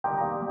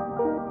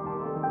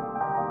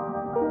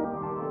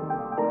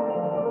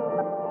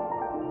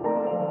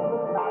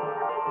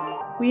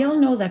We all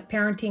know that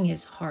parenting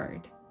is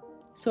hard.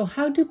 So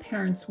how do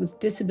parents with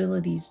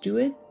disabilities do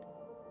it?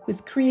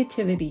 With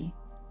creativity,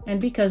 and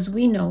because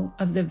we know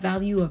of the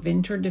value of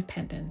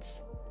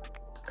interdependence.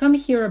 Come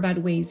hear about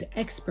ways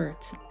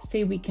experts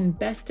say we can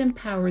best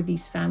empower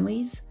these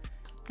families,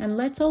 and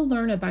let's all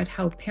learn about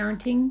how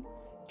parenting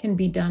can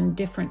be done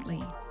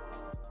differently.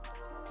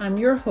 I'm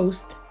your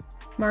host,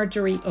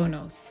 Marjorie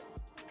Onos,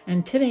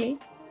 and today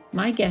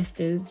my guest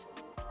is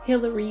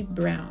Hilary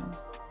Brown.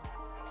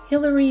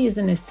 Hilary is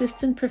an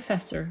assistant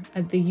professor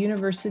at the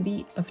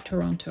University of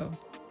Toronto.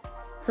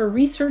 Her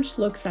research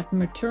looks at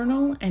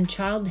maternal and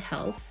child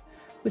health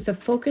with a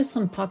focus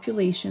on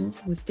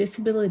populations with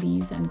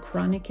disabilities and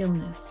chronic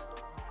illness.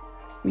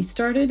 We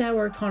started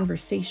our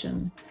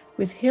conversation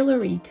with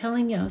Hilary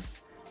telling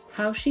us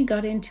how she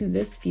got into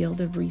this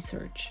field of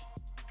research.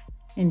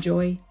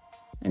 Enjoy,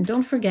 and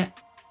don't forget,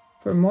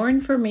 for more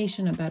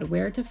information about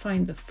where to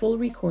find the full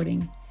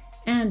recording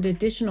and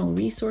additional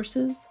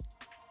resources,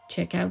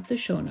 check out the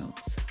show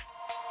notes.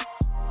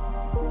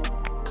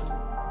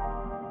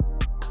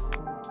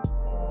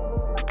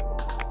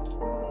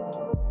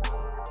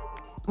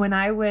 When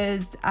I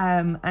was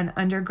an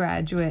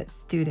undergraduate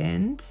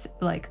student,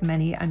 like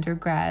many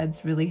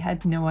undergrads, really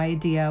had no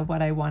idea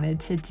what I wanted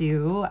to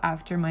do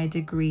after my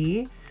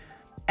degree.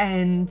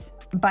 And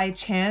by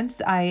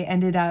chance, I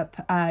ended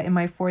up in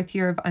my fourth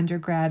year of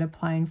undergrad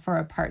applying for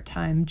a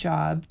part-time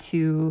job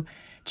to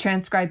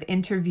transcribe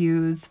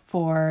interviews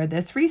for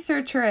this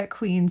researcher at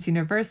Queen's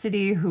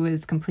University who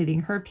was completing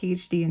her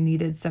PhD and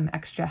needed some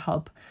extra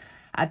help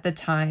at the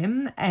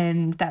time.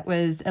 And that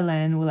was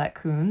Hélène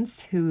Willette-Koons,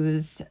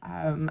 who's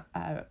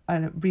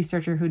a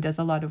researcher who does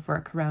a lot of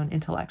work around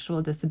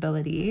intellectual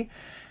disability.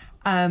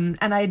 And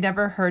I'd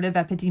never heard of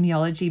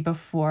epidemiology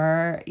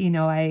before. You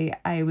know,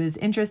 I was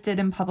interested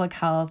in public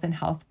health and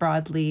health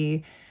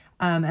broadly.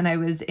 And I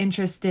was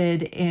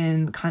interested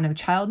in kind of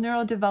child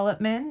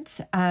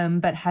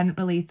neurodevelopment, but hadn't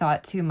really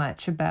thought too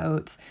much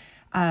about,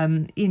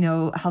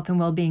 health and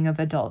well-being of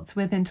adults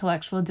with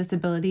intellectual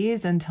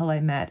disabilities until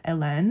I met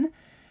Hélène.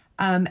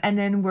 And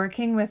then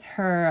working with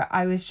her,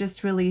 I was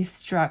just really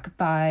struck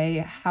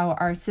by how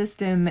our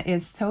system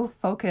is so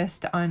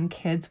focused on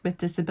kids with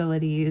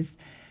disabilities.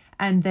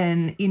 And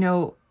then,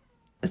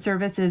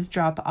 services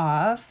drop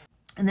off.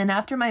 And then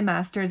after my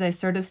master's, I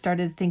sort of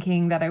started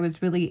thinking that I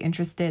was really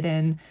interested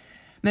in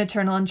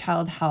maternal and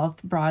child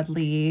health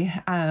broadly.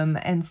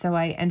 And so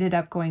I ended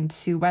up going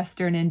to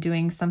Western and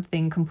doing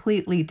something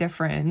completely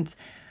different,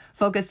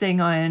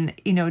 focusing on,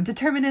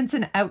 determinants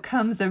and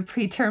outcomes of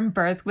preterm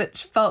birth,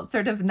 which felt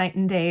sort of night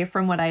and day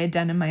from what I had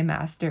done in my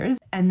master's.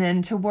 And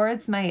then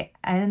towards my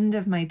end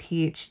of my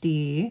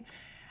PhD,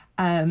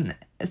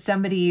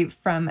 somebody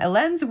from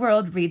Hélène's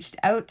world reached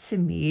out to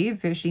me,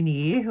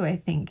 Virginie, who I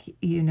think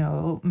you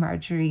know,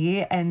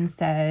 Marjorie, and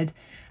said,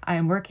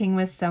 I'm working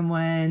with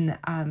someone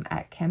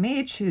at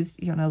CAMH, who's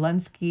Yona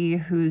Lunsky,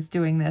 who's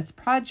doing this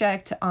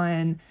project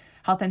on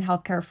health and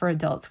healthcare for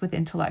adults with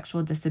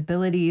intellectual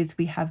disabilities.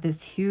 We have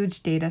this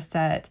huge data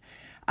set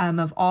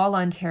of all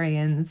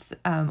Ontarians,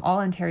 all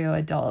Ontario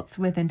adults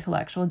with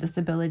intellectual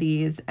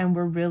disabilities, and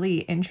we're really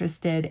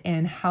interested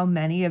in how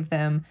many of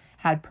them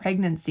had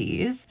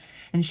pregnancies.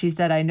 And she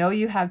said, I know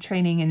you have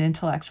training in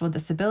intellectual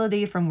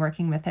disability from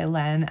working with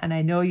Hélène, and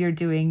I know you're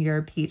doing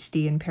your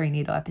PhD in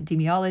perinatal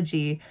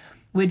epidemiology.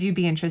 Would you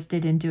be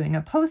interested in doing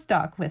a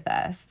postdoc with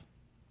us?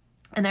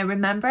 And I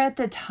remember at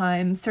the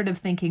time sort of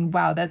thinking,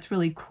 wow, that's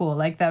really cool.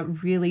 Like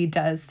that really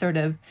does sort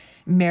of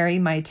marry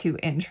my two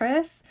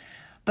interests.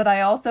 But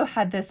I also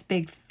had this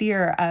big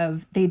fear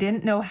of they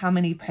didn't know how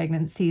many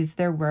pregnancies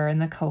there were in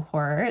the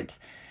cohort.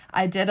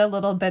 I did a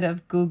little bit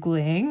of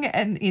Googling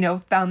and,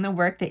 found the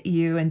work that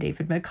you and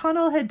David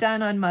McConnell had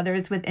done on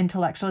mothers with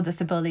intellectual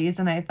disabilities.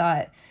 And I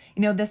thought,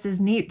 this is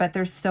neat, but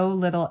there's so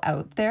little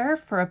out there.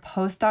 For a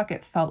postdoc,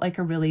 it felt like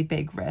a really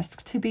big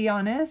risk, to be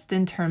honest,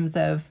 in terms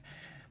of,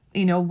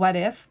 what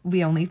if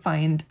we only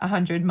find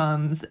 100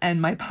 moms and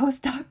my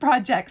postdoc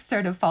project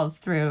sort of falls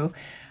through?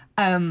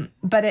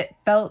 But it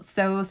felt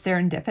so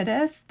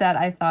serendipitous that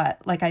I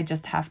thought, I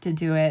just have to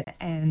do it.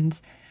 And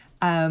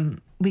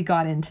we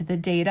got into the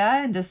data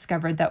and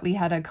discovered that we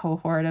had a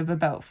cohort of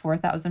about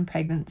 4,000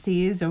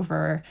 pregnancies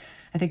over,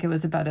 I think it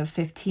was about a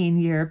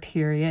 15-year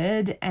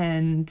period.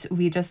 And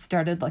we just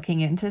started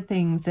looking into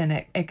things and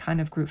it kind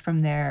of grew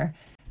from there.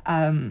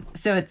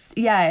 So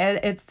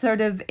it's sort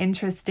of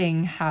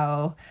interesting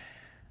how,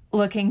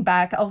 looking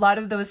back, a lot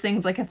of those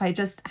things, like if I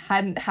just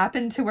hadn't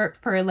happened to work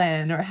for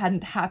Hélène or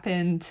hadn't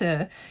happened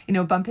to,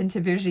 bump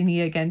into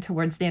Virginie again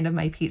towards the end of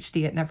my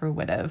PhD, it never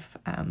would have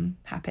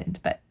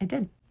happened, but it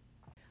did.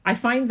 I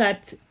find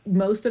that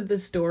most of the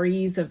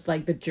stories of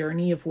the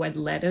journey of what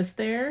led us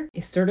there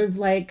is sort of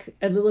like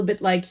a little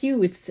bit like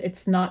you.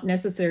 It's not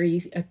necessarily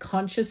a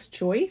conscious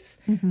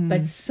choice,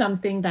 but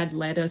something that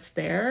led us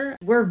there.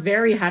 We're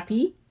very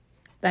happy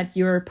that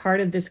you're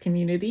part of this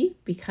community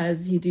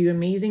because you do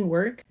amazing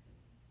work.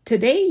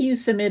 Today, you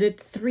submitted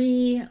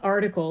 3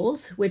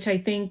 articles, which I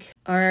think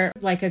are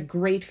like a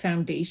great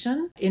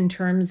foundation in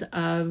terms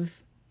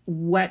of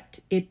what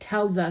it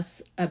tells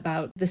us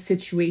about the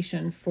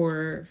situation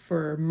for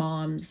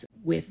moms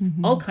with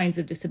all kinds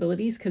of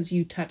disabilities, because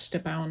you touched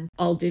upon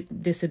all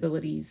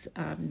disabilities,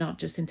 not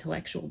just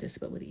intellectual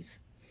disabilities.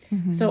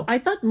 So I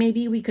thought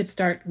maybe we could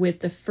start with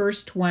the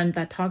first one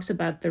that talks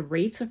about the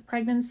rates of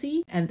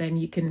pregnancy, and then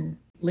you can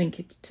link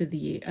it to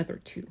the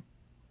other two.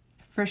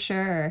 For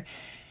sure.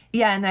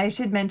 Yeah, and I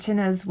should mention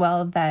as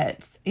well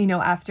that,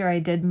 after I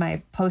did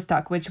my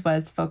postdoc, which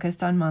was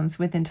focused on moms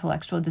with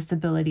intellectual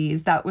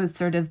disabilities, that was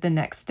sort of the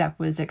next step,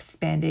 was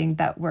expanding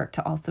that work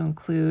to also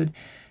include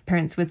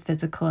parents with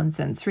physical and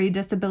sensory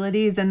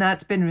disabilities. And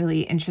that's been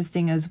really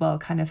interesting as well,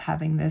 kind of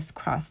having this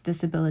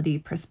cross-disability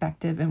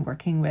perspective and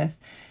working with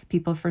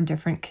people from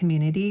different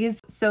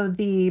communities. So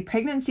the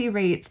pregnancy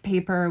rates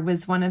paper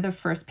was one of the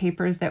first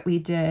papers that we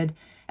did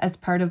as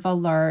part of a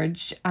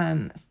large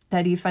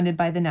study funded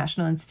by the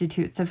National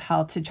Institutes of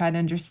Health to try to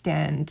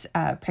understand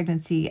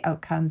pregnancy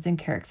outcomes and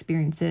care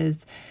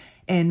experiences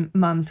in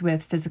moms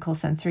with physical,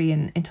 sensory,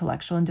 and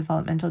intellectual and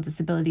developmental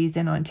disabilities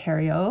in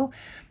Ontario.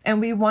 And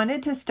we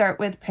wanted to start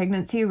with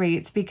pregnancy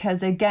rates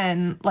because,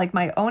 again, like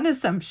my own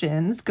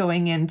assumptions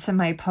going into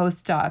my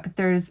postdoc,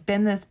 there's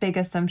been this big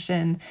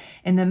assumption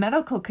in the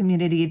medical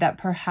community that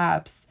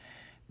perhaps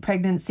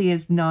pregnancy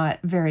is not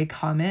very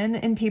common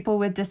in people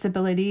with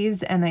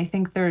disabilities. And I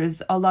think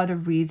there's a lot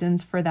of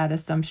reasons for that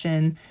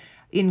assumption,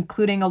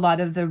 including a lot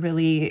of the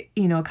really,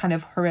 kind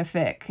of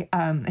horrific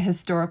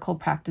historical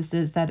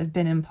practices that have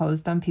been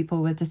imposed on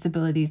people with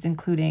disabilities,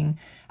 including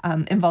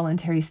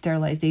involuntary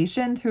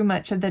sterilization through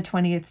much of the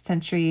 20th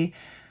century,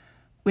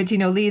 which,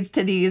 leads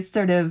to these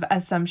sort of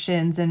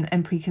assumptions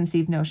and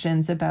preconceived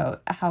notions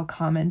about how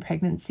common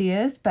pregnancy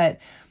is. But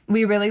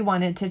we really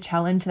wanted to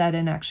challenge that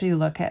and actually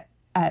look at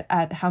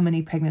how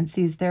many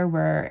pregnancies there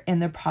were in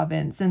the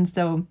province. And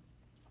so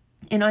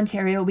in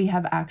Ontario, we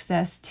have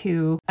access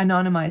to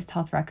anonymized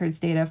health records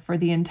data for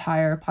the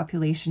entire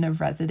population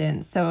of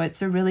residents. So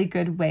it's a really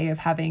good way of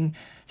having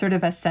sort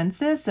of a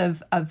census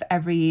of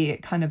every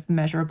kind of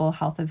measurable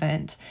health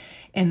event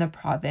in the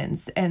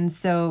province. And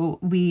so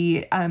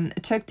we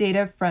took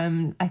data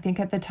from, I think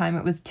at the time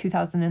it was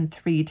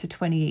 2003 to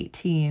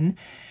 2018,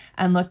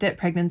 and looked at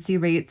pregnancy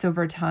rates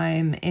over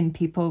time in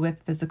people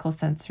with physical,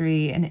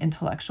 sensory, and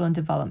intellectual and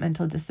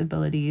developmental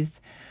disabilities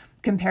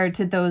compared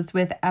to those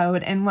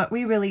without. And what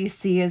we really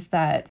see is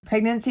that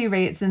pregnancy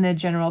rates in the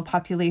general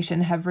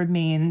population have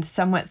remained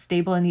somewhat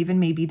stable and even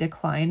maybe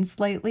declined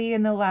slightly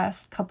in the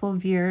last couple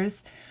of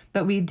years.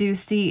 But we do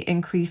see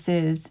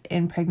increases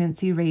in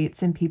pregnancy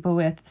rates in people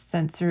with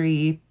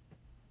sensory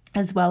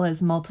as well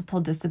as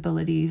multiple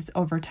disabilities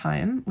over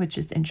time, which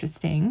is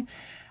interesting.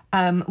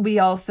 We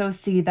also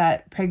see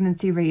that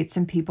pregnancy rates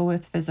in people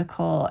with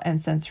physical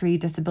and sensory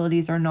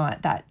disabilities are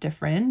not that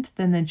different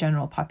than the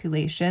general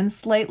population,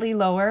 slightly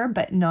lower,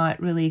 but not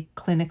really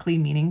clinically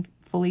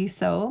meaningfully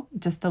so,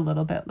 just a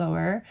little bit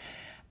lower.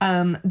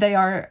 They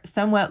are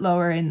somewhat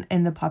lower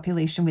in the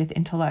population with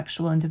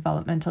intellectual and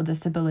developmental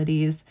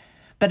disabilities,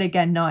 but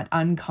again, not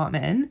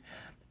uncommon.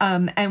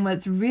 And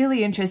what's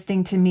really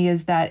interesting to me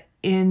is that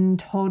in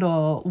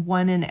total,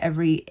 1 in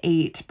every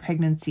 8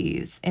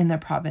 pregnancies in the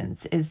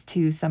province is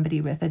to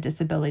somebody with a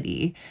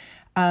disability.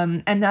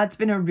 And that's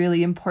been a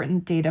really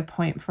important data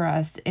point for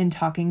us in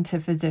talking to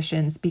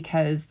physicians,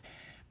 because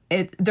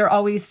they're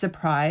always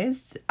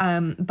surprised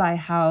by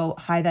how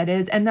high that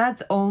is. And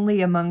that's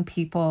only among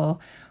people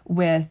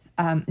with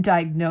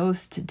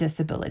diagnosed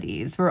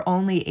disabilities. We're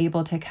only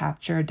able to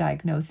capture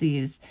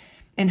diagnoses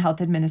in health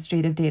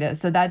administrative data.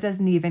 So that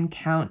doesn't even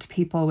count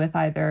people with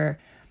either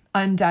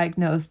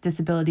undiagnosed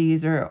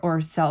disabilities or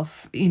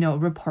self,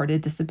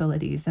 reported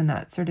disabilities and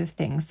that sort of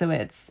thing. So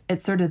it's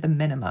sort of the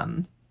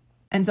minimum.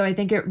 And so I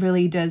think it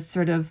really does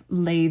sort of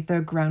lay the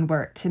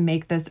groundwork to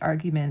make this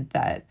argument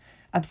that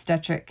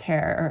obstetric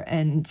care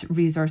and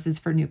resources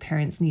for new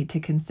parents need to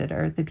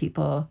consider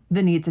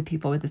the needs of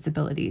people with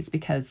disabilities,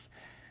 because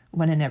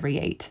 1 in every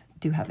 8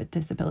 do have a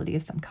disability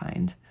of some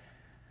kind.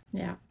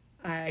 Yeah.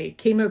 I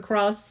came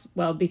across,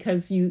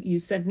 because you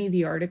sent me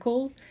the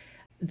articles,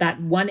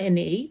 that 1 in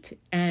 8,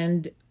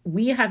 and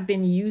we have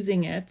been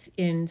using it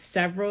in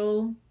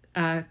several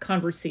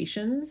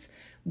conversations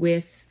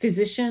with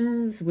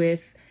physicians,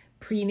 with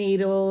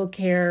prenatal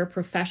care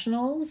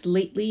professionals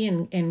lately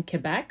in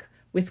Quebec,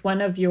 with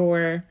one of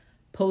your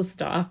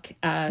postdoc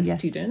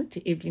student,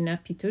 Evelina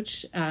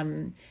Pituch,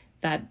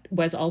 that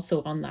was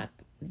also on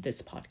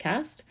this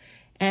podcast.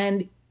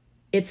 And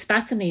it's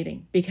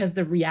fascinating because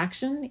the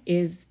reaction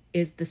is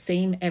the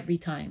same every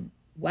time.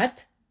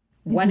 What?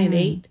 1 in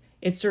 8?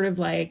 It's sort of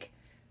like,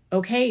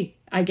 okay,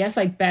 I guess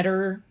I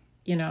better,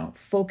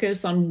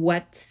 focus on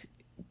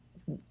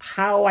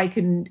how I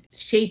can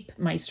shape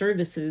my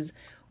services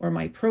or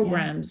my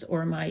programs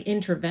or my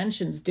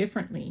interventions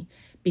differently,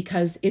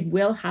 because it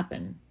will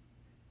happen.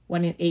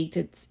 1 in 8,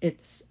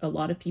 it's a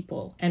lot of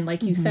people. And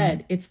like you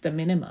said, it's the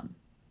minimum.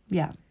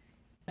 Yeah.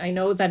 I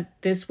know that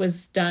this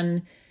was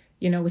done,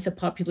 with a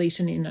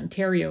population in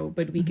Ontario,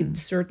 but we could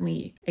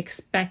certainly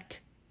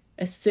expect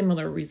a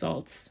similar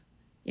results,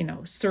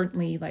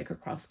 certainly like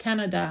across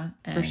Canada.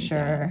 And, for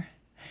sure.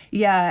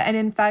 Yeah, and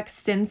in fact,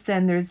 since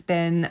then, there's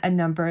been a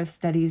number of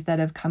studies that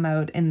have come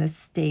out in the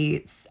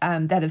States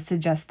that have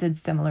suggested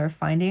similar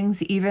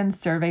findings, even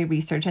survey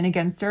research. And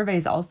again,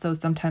 surveys also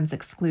sometimes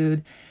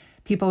exclude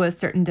people with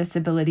certain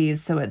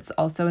disabilities, so it's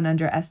also an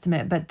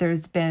underestimate. But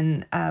there's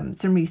been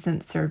some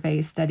recent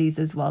survey studies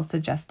as well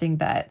suggesting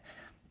that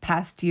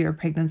past year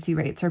pregnancy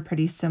rates are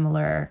pretty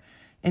similar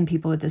in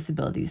people with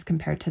disabilities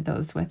compared to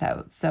those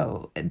without.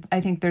 So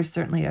I think there's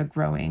certainly a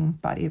growing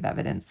body of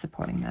evidence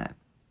supporting that.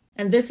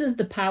 And this is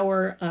the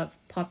power of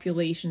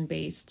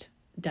population-based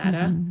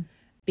data,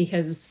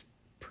 because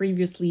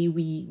previously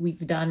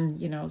we've done,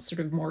 sort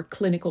of more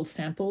clinical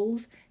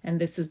samples,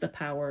 and this is the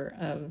power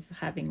of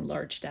having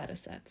large data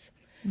sets.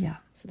 Yeah.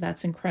 So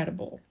that's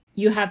incredible.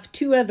 You have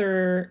 2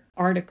 other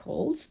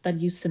articles that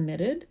you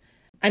submitted.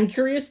 I'm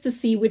curious to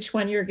see which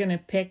one you're going to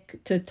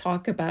pick to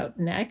talk about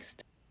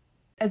next.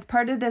 As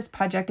part of this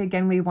project,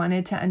 again, we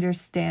wanted to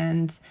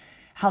understand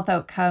health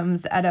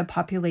outcomes at a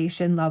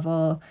population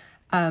level,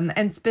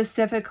 and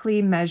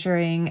specifically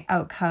measuring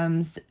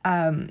outcomes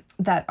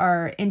that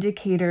are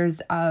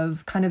indicators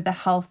of kind of the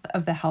health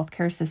of the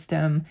healthcare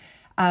system.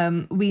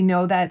 We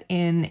know that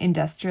in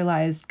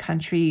industrialized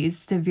countries,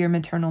 severe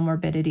maternal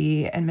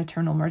morbidity and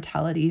maternal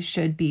mortality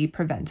should be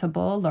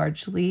preventable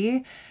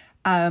largely.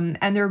 And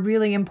they're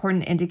really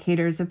important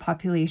indicators of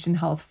population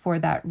health for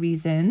that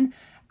reason.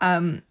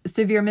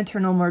 Severe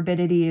maternal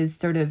morbidity is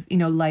sort of,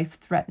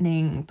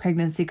 life-threatening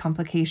pregnancy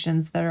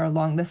complications that are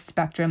along the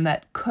spectrum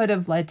that could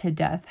have led to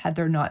death had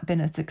there not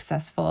been a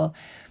successful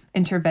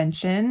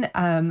intervention.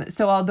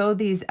 So although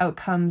these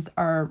outcomes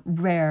are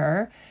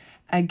rare,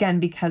 again,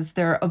 because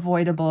they're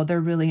avoidable,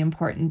 they're really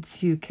important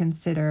to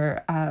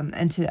consider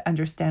and to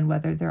understand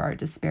whether there are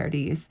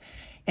disparities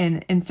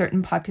in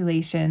certain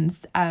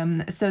populations.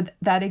 So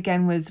that,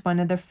 again, was one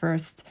of the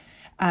first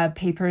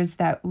papers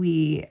that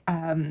we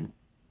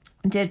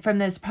did from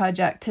this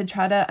project to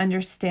try to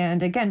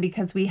understand, again,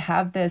 because we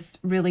have this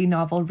really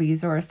novel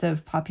resource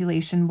of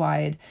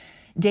population-wide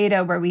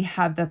data where we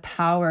have the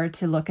power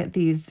to look at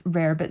these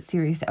rare but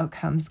serious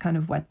outcomes, kind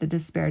of what the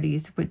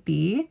disparities would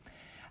be.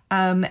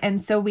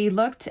 And so we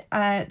looked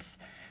at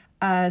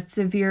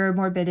severe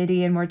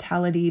morbidity and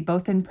mortality,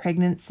 both in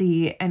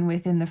pregnancy and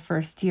within the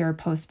first year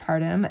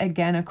postpartum,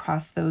 again,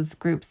 across those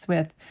groups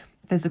with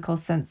physical,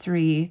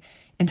 sensory,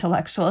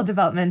 intellectual,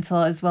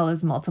 developmental, as well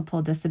as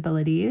multiple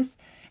disabilities.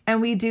 And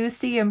we do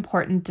see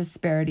important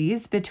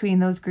disparities between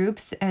those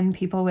groups and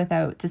people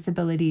without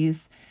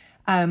disabilities.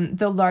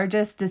 The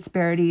largest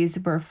disparities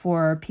were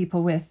for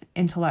people with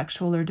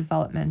intellectual or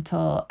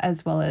developmental,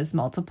 as well as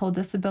multiple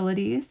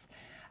disabilities.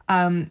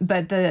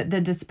 But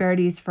the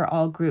disparities for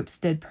all groups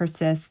did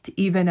persist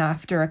even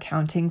after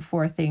accounting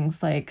for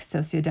things like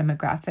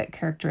sociodemographic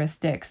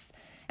characteristics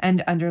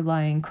and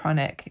underlying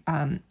chronic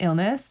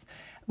illness,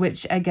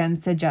 which again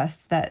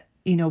suggests that,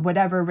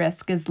 whatever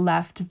risk is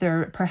left,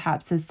 there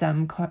perhaps is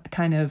some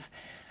kind of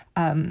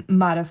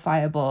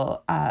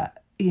modifiable,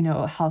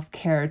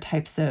 healthcare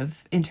types of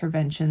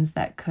interventions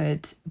that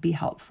could be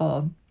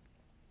helpful.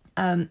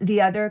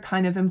 The other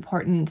kind of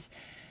important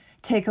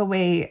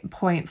takeaway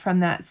point from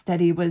that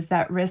study was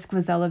that risk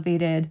was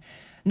elevated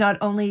not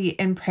only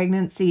in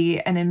pregnancy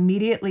and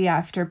immediately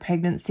after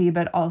pregnancy,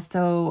 but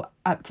also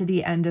up to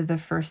the end of the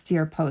first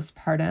year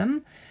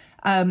postpartum.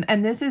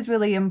 And this is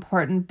really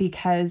important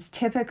because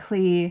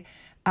typically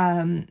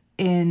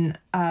in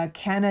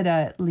Canada,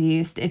 at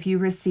least, if you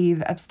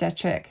receive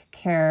obstetric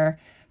care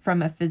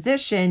from a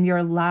physician,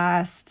 your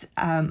last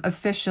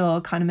official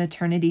kind of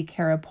maternity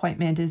care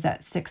appointment is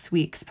at 6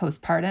 weeks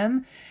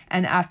postpartum.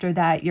 And after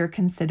that, you're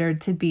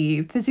considered to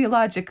be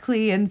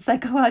physiologically and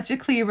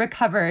psychologically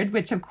recovered,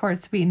 which of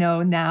course we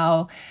know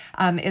now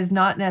is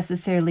not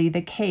necessarily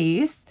the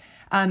case.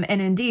 And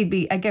indeed,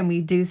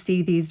 we do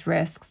see these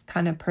risks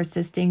kind of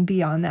persisting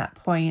beyond that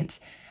point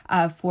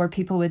for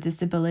people with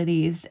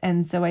disabilities.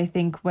 And so I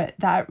think what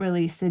that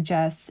really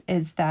suggests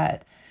is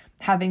that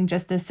having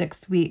just a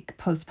 6-week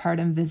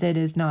postpartum visit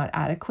is not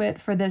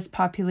adequate for this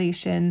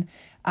population,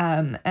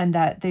 and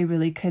that they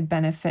really could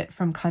benefit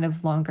from kind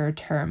of longer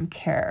term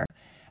care.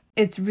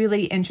 It's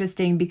really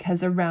interesting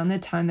because around the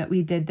time that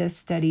we did this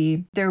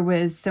study, there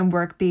was some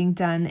work being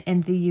done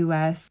in the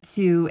US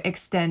to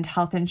extend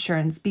health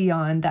insurance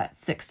beyond that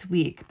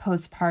 6-week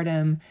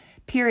postpartum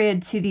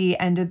period to the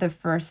end of the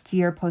first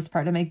year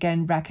postpartum,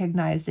 again,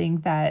 recognizing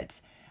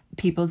that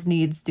people's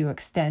needs do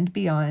extend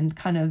beyond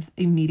kind of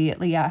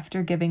immediately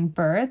after giving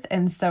birth.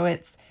 And so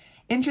it's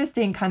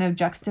interesting kind of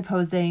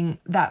juxtaposing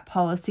that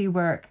policy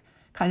work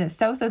kind of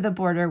south of the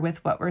border with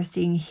what we're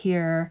seeing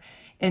here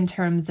in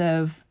terms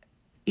of,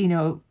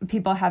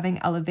 people having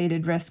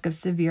elevated risk of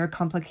severe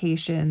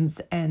complications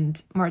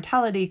and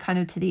mortality kind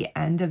of to the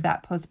end of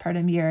that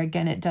postpartum year.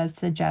 Again, it does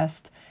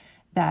suggest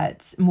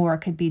that more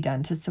could be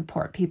done to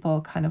support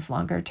people kind of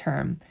longer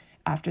term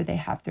after they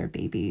have their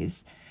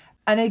babies.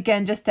 And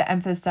again, just to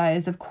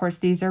emphasize, of course,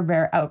 these are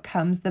rare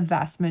outcomes. The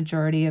vast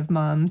majority of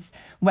moms,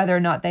 whether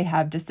or not they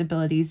have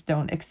disabilities,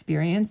 don't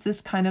experience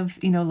this kind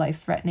of,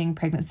 life-threatening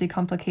pregnancy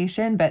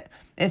complication. But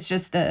it's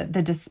just the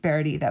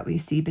disparity that we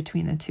see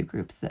between the two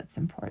groups that's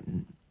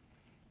important.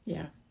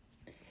 Yeah.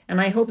 And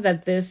I hope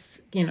that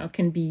this,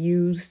 can be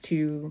used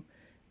to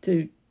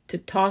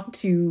talk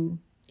to,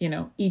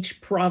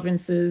 each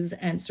provinces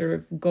and sort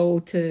of go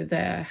to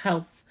the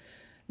health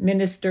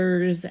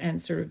ministers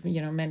and sort of,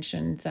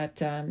 mention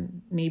that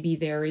maybe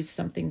there is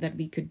something that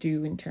we could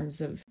do in terms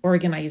of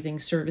organizing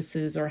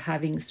services or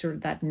having sort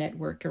of that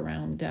network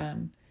around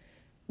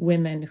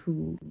women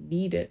who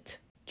need it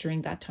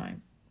during that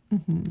time.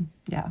 Mm-hmm.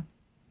 Yeah.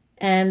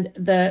 And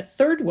the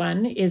third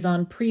one is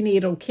on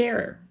prenatal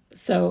care.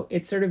 So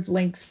it sort of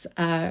links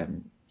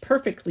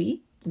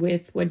perfectly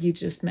with what you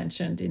just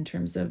mentioned in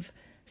terms of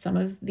some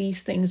of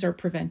these things are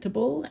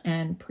preventable,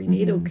 and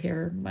prenatal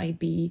care might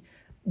be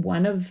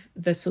one of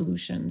the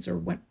solutions or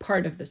what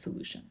part of the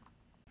solution.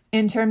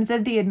 In terms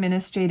of the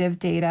administrative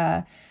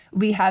data,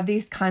 we have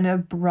these kind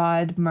of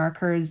broad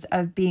markers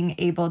of being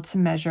able to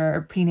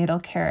measure prenatal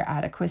care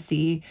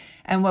adequacy.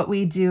 And what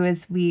we do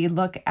is we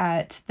look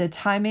at the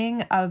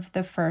timing of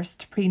the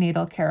first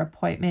prenatal care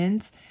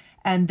appointment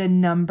and the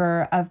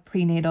number of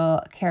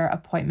prenatal care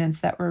appointments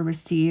that were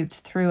received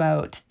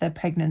throughout the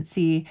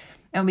pregnancy.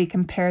 And we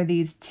compare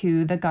these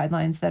to the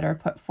guidelines that are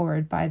put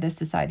forward by the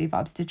Society of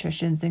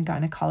Obstetricians and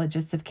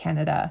Gynecologists of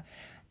Canada.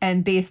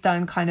 And based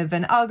on kind of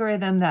an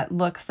algorithm that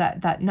looks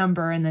at that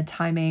number and the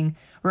timing,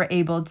 we're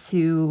able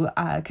to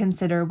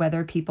consider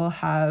whether people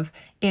have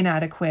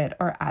inadequate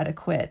or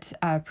adequate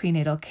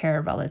prenatal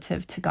care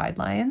relative to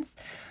guidelines.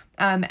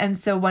 And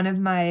so one of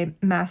my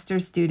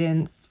master's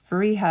students,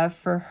 Fariha,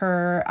 for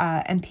her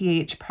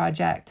MPH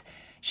project,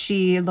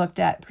 she looked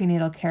at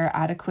prenatal care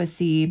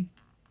adequacy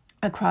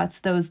across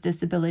those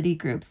disability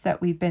groups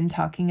that we've been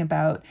talking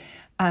about.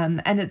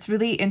 And it's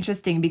really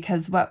interesting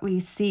because what we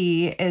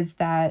see is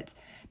that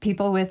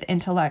people with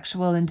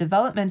intellectual and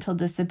developmental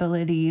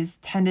disabilities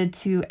tended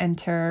to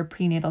enter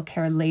prenatal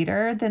care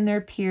later than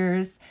their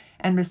peers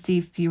and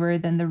receive fewer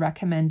than the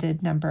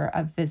recommended number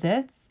of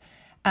visits.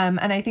 And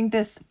I think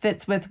this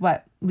fits with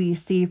what we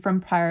see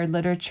from prior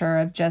literature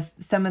of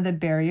just some of the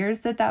barriers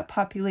that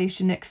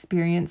population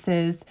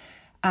experiences.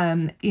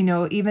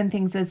 Even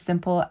things as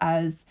simple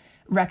as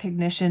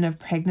recognition of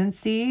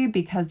pregnancy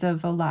because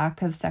of a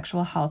lack of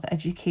sexual health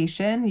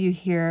education. You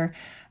hear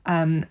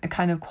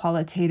kind of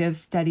qualitative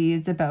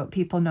studies about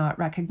people not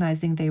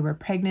recognizing they were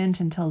pregnant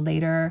until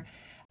later.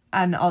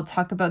 And I'll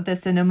talk about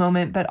this in a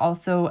moment, but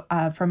also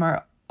from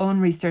our own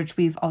research,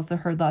 we've also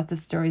heard lots of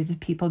stories of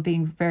people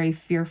being very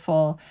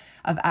fearful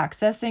of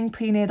accessing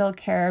prenatal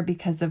care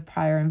because of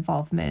prior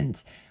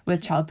involvement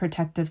with child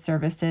protective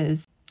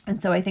services. And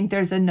so I think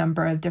there's a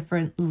number of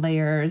different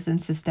layers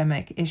and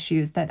systemic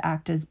issues that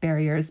act as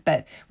barriers,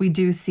 but we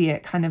do see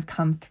it kind of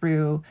come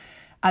through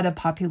at a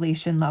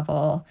population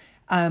level.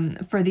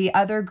 For the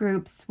other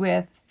groups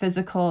with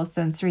physical,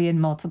 sensory,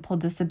 and multiple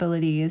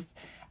disabilities,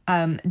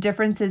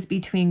 differences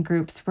between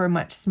groups were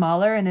much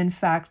smaller. And in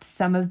fact,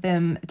 some of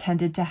them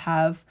tended to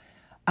have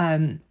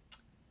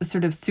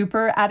sort of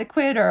super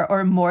adequate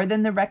or more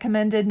than the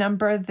recommended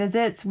number of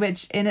visits,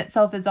 which in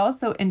itself is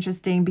also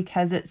interesting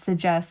because it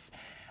suggests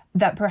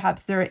that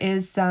perhaps there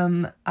is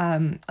some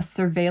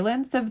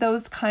surveillance of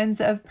those kinds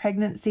of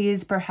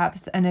pregnancies,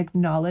 perhaps an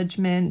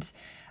acknowledgement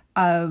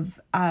of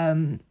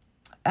an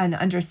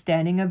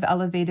understanding of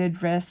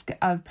elevated risk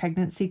of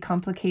pregnancy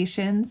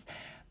complications.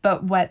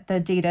 But what the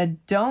data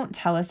don't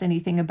tell us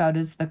anything about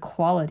is the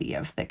quality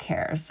of the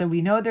care. So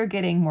we know they're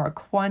getting more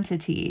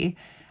quantity,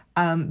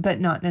 but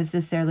not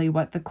necessarily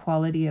what the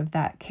quality of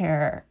that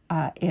care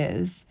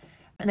is.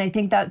 And I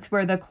think that's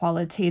where the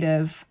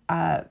qualitative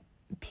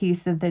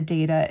piece of the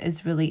data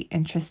is really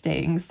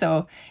interesting.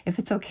 So if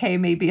it's okay,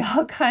 maybe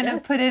I'll kind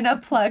of put in a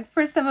plug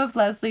for some of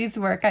Lesley's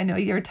work. I know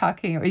you've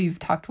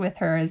talked with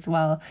her as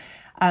well.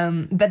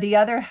 But the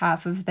other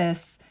half of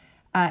this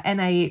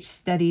NIH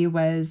study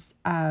was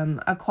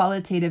a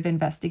qualitative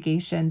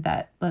investigation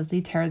that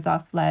Lesley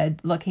Tarasoff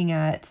led, looking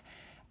at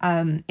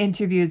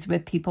interviews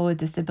with people with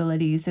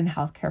disabilities and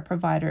healthcare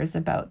providers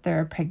about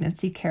their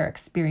pregnancy care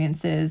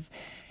experiences.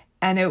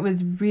 And it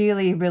was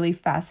really, really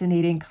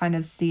fascinating kind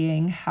of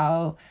seeing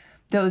how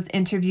those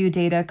interview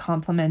data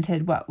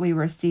complemented what we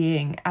were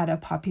seeing at a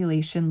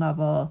population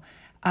level.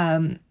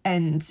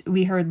 And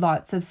we heard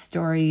lots of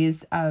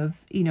stories of,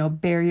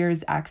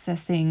 barriers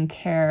accessing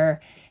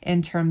care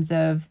in terms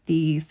of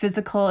the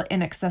physical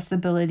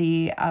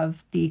inaccessibility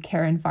of the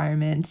care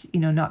environment,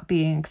 not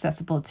being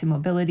accessible to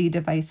mobility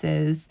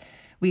devices.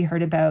 We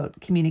heard about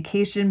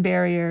communication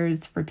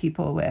barriers for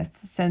people with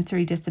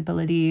sensory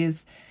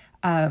disabilities,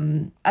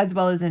 as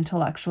well as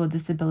intellectual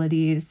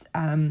disabilities,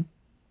 and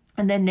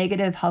then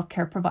negative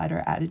healthcare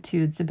provider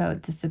attitudes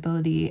about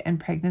disability and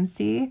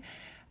pregnancy.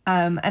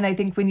 And I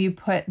think when you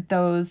put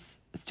those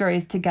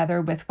stories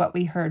together with what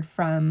we heard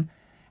from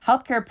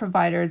healthcare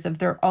providers of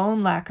their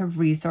own lack of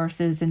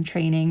resources and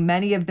training,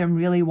 many of them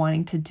really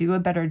wanting to do a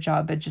better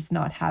job, but just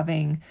not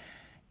having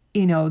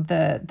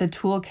the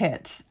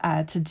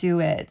toolkit to do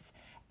it.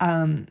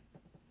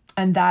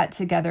 And that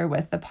together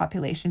with the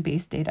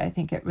population-based data, I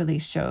think it really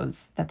shows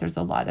that there's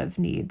a lot of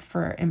need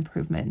for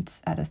improvement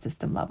at a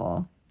system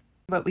level.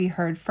 What we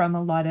heard from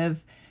a lot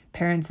of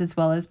parents as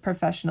well as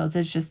professionals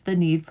is just the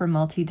need for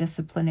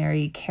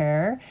multidisciplinary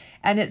care.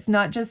 And it's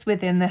not just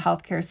within the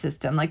healthcare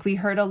system. Like we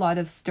heard a lot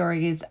of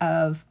stories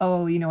of,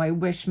 I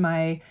wish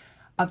my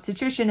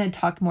obstetrician had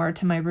talked more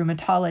to my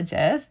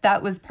rheumatologist.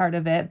 That was part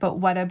of it. But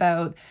what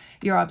about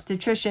your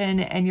obstetrician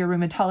and your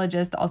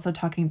rheumatologist also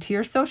talking to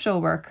your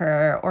social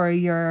worker or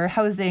your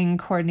housing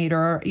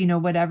coordinator, or,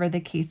 whatever the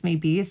case may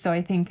be. So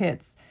I think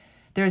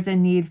there's a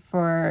need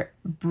for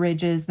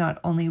bridges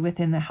not only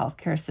within the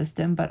healthcare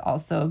system, but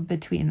also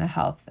between the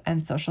health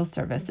and social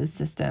services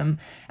system.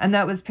 And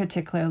that was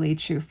particularly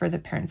true for the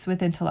parents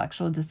with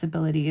intellectual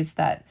disabilities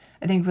that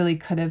I think really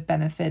could have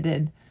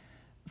benefited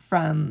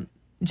from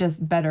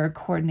just better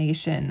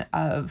coordination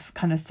of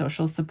kind of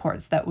social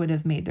supports that would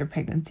have made their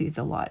pregnancies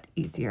a lot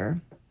easier.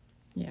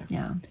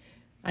 Yeah.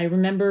 I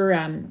remember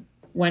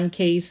one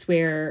case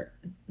where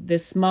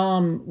this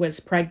mom was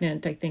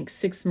pregnant, I think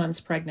 6 months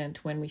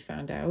pregnant when we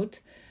found out.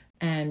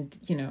 And,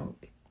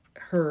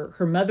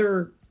 her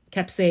mother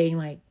kept saying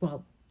like,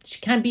 well, she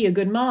can't be a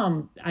good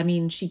mom. I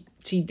mean, she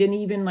didn't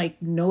even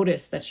like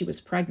notice that she was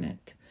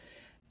pregnant.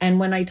 And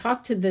when I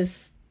talked to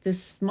this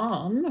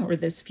mom or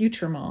this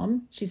future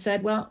mom, she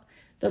said, well,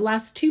 the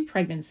last 2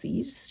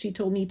 pregnancies, she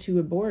told me to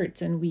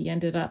abort, and we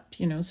ended up,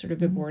 sort of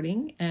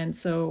aborting. And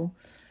so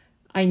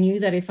I knew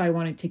that if I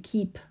wanted to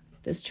keep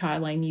this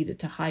child, I needed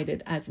to hide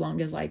it as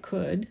long as I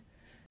could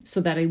so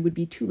that it would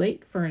be too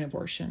late for an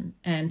abortion.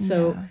 And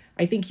so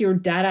I think your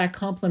data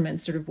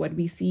complements sort of what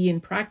we see in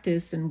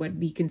practice and what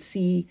we can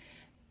see,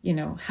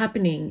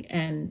 happening.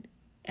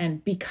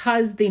 And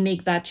because they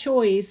make that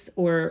choice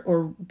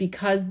or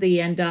because they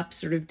end up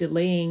sort of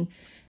delaying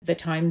the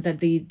time that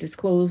they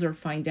disclose or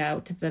find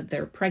out that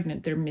they're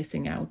pregnant, they're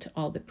missing out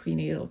all the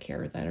prenatal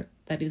care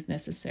that is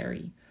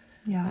necessary.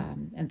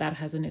 And that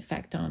has an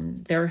effect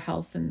on their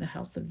health and the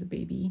health of the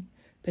baby,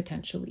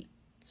 potentially.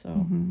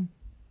 So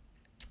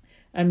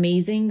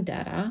amazing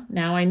data.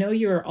 Now, I know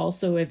you're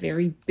also a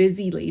very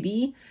busy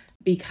lady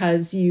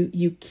because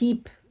you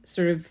keep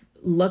sort of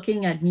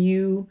looking at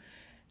new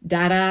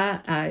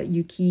data.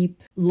 You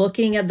keep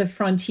looking at the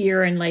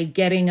frontier and like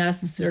getting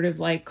us sort of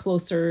like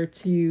closer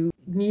to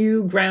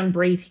new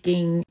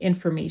groundbreaking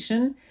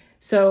information.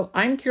 So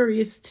I'm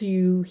curious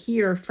to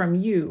hear from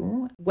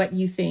you what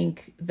you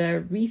think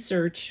the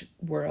research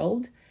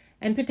world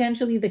and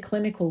potentially the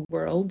clinical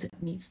world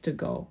needs to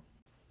go.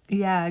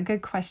 Yeah,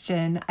 good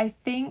question. I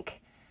think,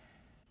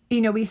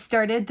 we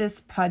started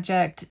this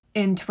project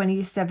in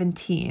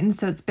 2017.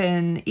 So it's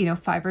been,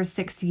 5 or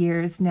 6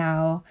 years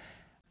now.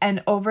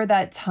 And over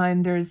that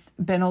time, there's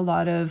been a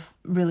lot of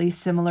really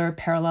similar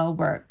parallel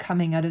work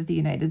coming out of the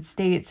United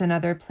States and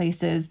other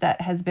places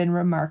that has been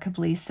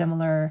remarkably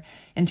similar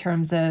in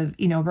terms of,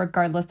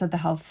 regardless of the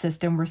health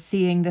system, we're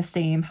seeing the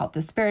same health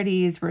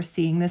disparities, we're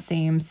seeing the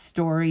same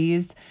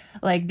stories,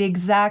 like the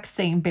exact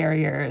same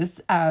barriers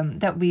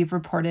that we've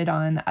reported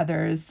on,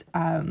 others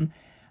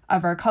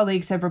of our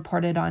colleagues have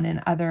reported on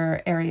in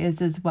other areas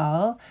as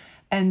well.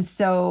 And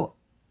so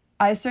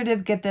I sort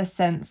of get the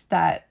sense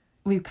that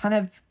we've kind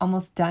of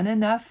almost done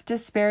enough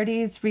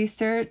disparities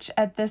research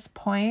at this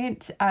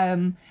point.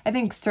 I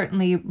think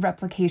certainly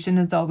replication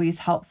is always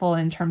helpful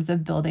in terms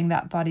of building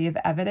that body of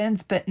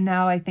evidence, but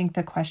now I think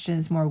the question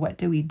is more, what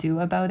do we do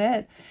about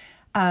it?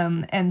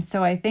 And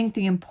so I think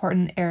the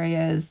important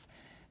areas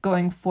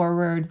going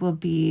forward will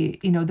be,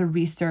 the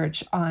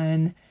research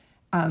on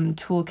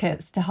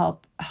toolkits to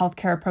help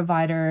healthcare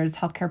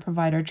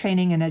provider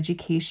training and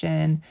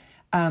education,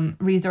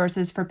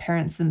 resources for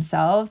parents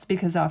themselves,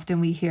 because often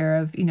we hear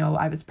of,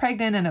 I was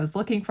pregnant and I was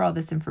looking for all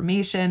this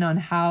information on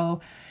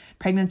how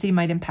pregnancy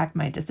might impact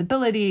my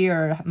disability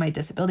or my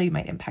disability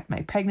might impact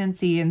my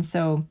pregnancy. And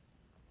so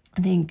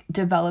I think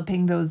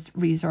developing those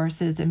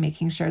resources and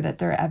making sure that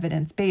they're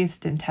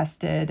evidence-based and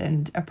tested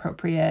and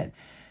appropriate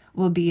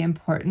will be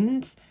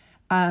important.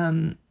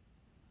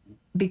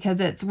 Because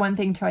it's one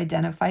thing to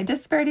identify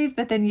disparities,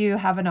 but then you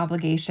have an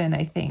obligation,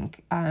 I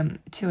think,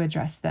 to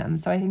address them.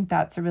 So I think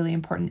that's a really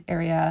important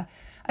area.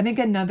 I think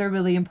another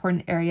really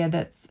important area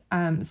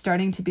that's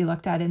starting to be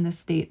looked at in the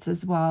States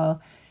as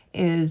well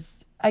is,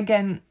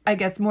 again, I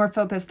guess more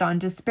focused on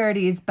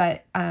disparities,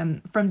 but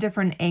from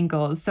different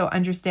angles. So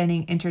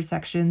understanding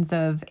intersections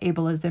of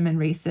ableism and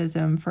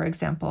racism, for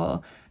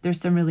example. There's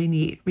some really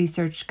neat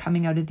research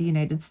coming out of the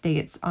United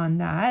States on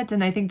that.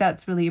 And I think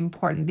that's really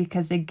important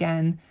because,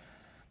 again,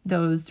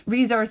 those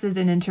resources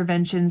and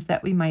interventions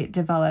that we might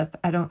develop,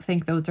 I don't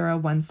think those are a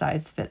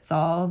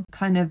one-size-fits-all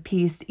kind of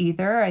piece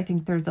either. I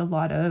think there's a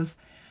lot of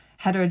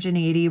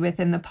heterogeneity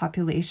within the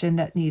population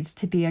that needs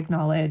to be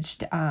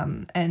acknowledged,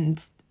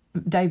 and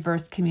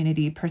diverse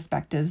community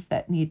perspectives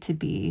that need to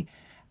be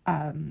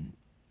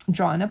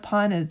drawn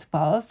upon as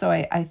well. So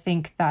I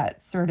think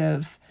that sort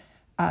of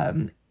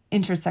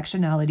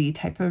intersectionality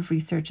type of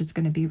research is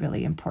going to be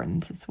really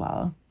important as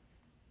well.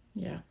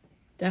 Yeah,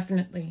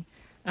 definitely.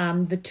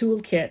 The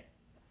toolkit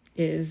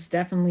is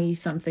definitely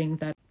something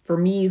that, for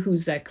me,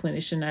 who's a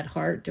clinician at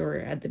heart, or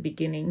at the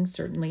beginning,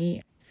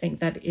 certainly think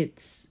that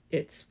it's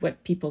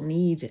what people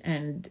need,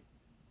 and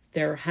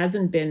there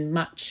hasn't been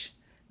much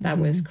that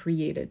was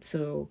created.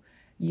 So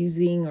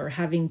using or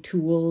having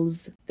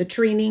tools, the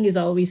training is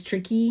always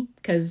tricky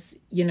because,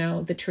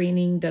 the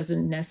training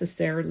doesn't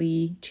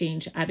necessarily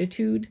change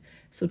attitude.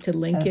 So to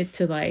link it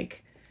to ableism,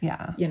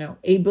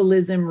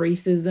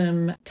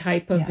 racism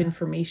type of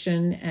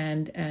information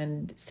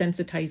and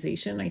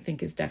sensitization, I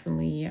think is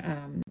definitely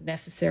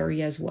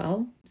necessary as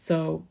well.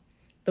 So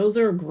those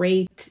are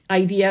great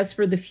ideas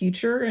for the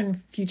future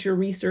and future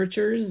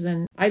researchers.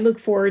 And I look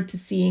forward to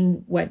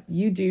seeing what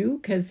you do,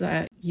 because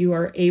you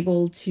are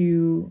able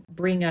to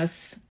bring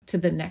us to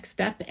the next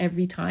step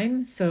every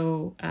time.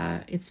 So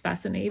it's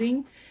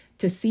fascinating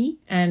to see.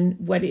 And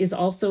what is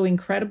also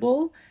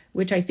incredible,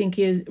 which I think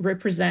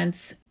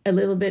represents a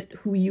little bit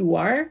who you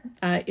are,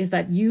 is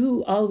that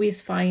you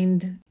always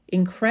find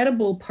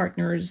incredible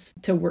partners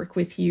to work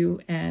with you.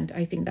 And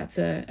I think that's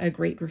a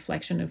great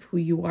reflection of who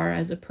you are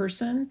as a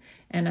person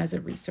and as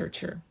a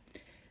researcher.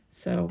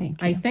 So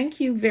I thank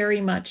you very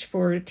much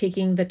for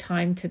taking the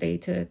time today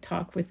to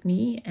talk with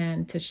me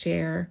and to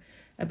share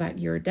about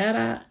your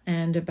data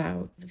and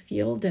about the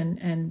field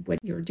and what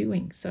you're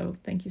doing. So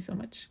thank you so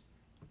much.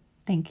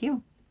 Thank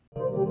you.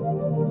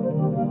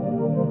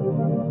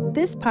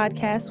 This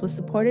podcast was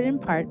supported in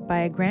part by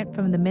a grant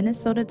from the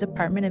Minnesota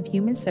Department of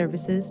Human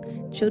Services,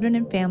 Children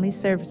and Family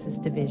Services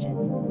Division.